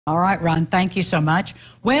All right, Ron, thank you so much.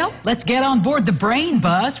 Well, let's get on board the Brain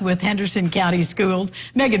Bus with Henderson County Schools.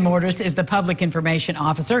 Megan Mortis is the Public Information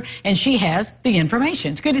Officer, and she has the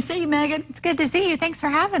information. It's good to see you, Megan. It's good to see you. Thanks for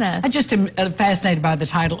having us. I just am fascinated by the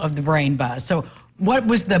title of the Brain Bus. So what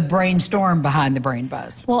was the brainstorm behind the Brain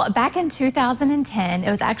Bus? Well, back in 2010, it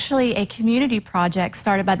was actually a community project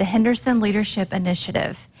started by the Henderson Leadership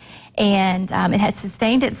Initiative. And it had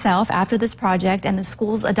sustained itself after this project, and the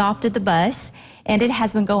schools adopted the bus, and it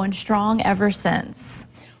has been going strong ever since.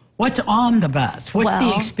 What's on the bus? What's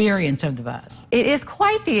the experience of the bus? It is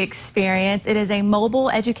quite the experience. It is a mobile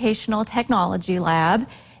educational technology lab.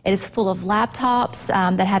 It is full of laptops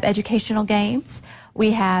that have educational games.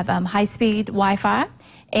 We have high-speed Wi-Fi.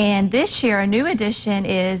 And this year, a new addition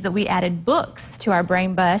is that we added books to our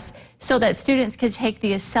Brain Bus so that students could take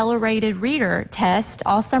the accelerated reader test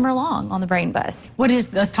all summer long on the Brain Bus.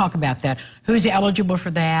 Let's talk about that. Who's eligible for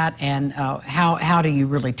that, and how do you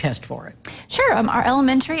really test for it? Sure. Our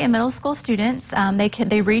elementary and middle school students,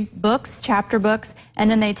 they read books, chapter books, and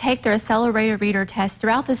then they take their accelerated reader test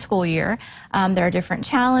throughout the school year. There are different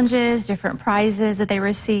challenges, different prizes that they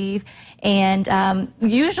receive, and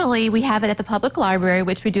usually we have it at the public library,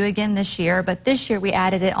 which we do again this year, but this year we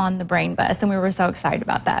added it on the Brain Bus, and we were so excited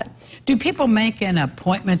about that. Do people make an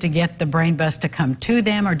appointment to get the Brain Bus to come to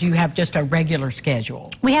them, or do you have just a regular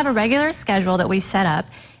schedule? We have a regular schedule that we set up.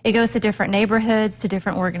 It goes to different neighborhoods, to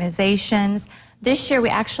different organizations. This year we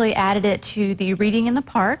actually added it to the Reading in the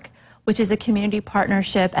Park, which is a community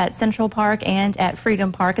partnership at Central Park and at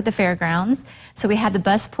Freedom Park at the fairgrounds. So we had the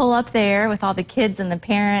bus pull up there with all the kids and the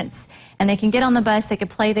parents, and they can get on the bus, they can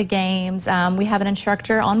play the games. We have an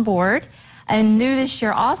instructor on board. And new this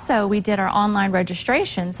year also, we did our online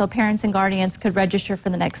registration so parents and guardians could register for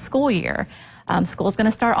the next school year. School's going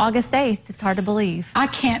to start August 8th. It's hard to believe. I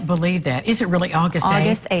can't believe that. Is it really August 8th?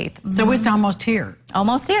 August 8th. Mm-hmm. So it's almost here.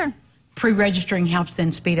 Almost here. Pre-registering helps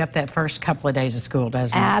then speed up that first couple of days of school,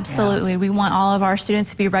 doesn't it? Absolutely. Yeah. We want all of our students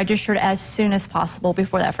to be registered as soon as possible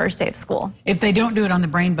before that first day of school. If they don't do it on the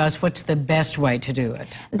Brain Bus, what's the best way to do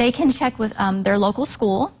it? They can check with their local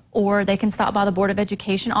school, or they can stop by the Board of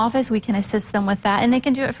Education office. We can assist them with that, and they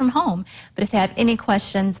can do it from home. But if they have any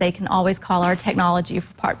questions, they can always call our technology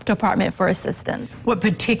department for assistance. What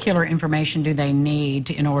particular information do they need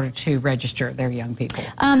in order to register their young people?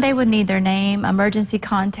 They would need their name, emergency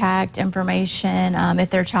contact information, if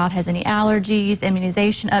their child has any allergies,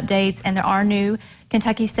 immunization updates, and there are new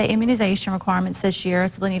Kentucky State immunization requirements this year,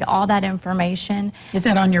 so they need all that information. Is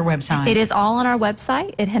that on your website? It is all on our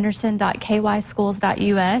website at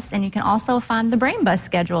henderson.kyschools.us, and you can also find the Brain Bus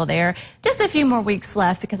schedule there. Just a few more weeks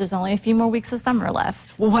left because there's only a few more weeks of summer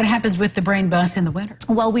left. Well, what happens with the Brain Bus in the winter?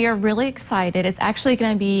 Well, we are really excited. It's actually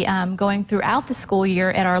going to be going throughout the school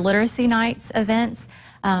year at our Literacy Nights events,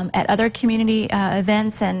 at other community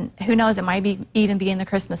events, and who knows, it might even be in the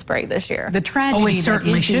Christmas break this year. The tragedy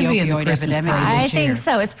certainly should be in the Christmas break this year. I think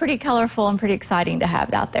so. It's pretty colorful and pretty exciting to have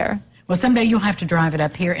it out there. Well, someday you'll have to drive it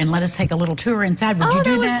up here and let us take a little tour inside. Would you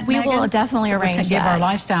do that, We Megan? will definitely arrange that. To give our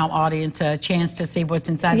lifestyle audience a chance to see what's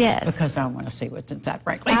inside. Yes. Because I want to see what's inside,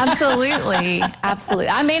 frankly. Absolutely. Absolutely.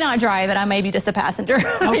 I may not drive it. I may be just a passenger.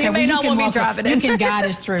 Okay, you may not want me driving it. You can guide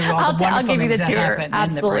us through all the wonderful things that happen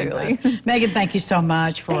in the Brain Bus. Megan, thank you so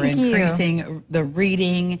much for increasing the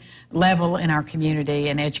reading level in our community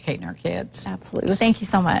and educating our kids. Absolutely. Thank you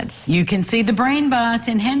so much. You can see the Brain Bus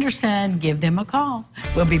in Henderson. Give them a call.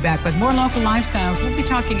 We'll be back with more local lifestyles. We'll be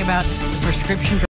talking about prescription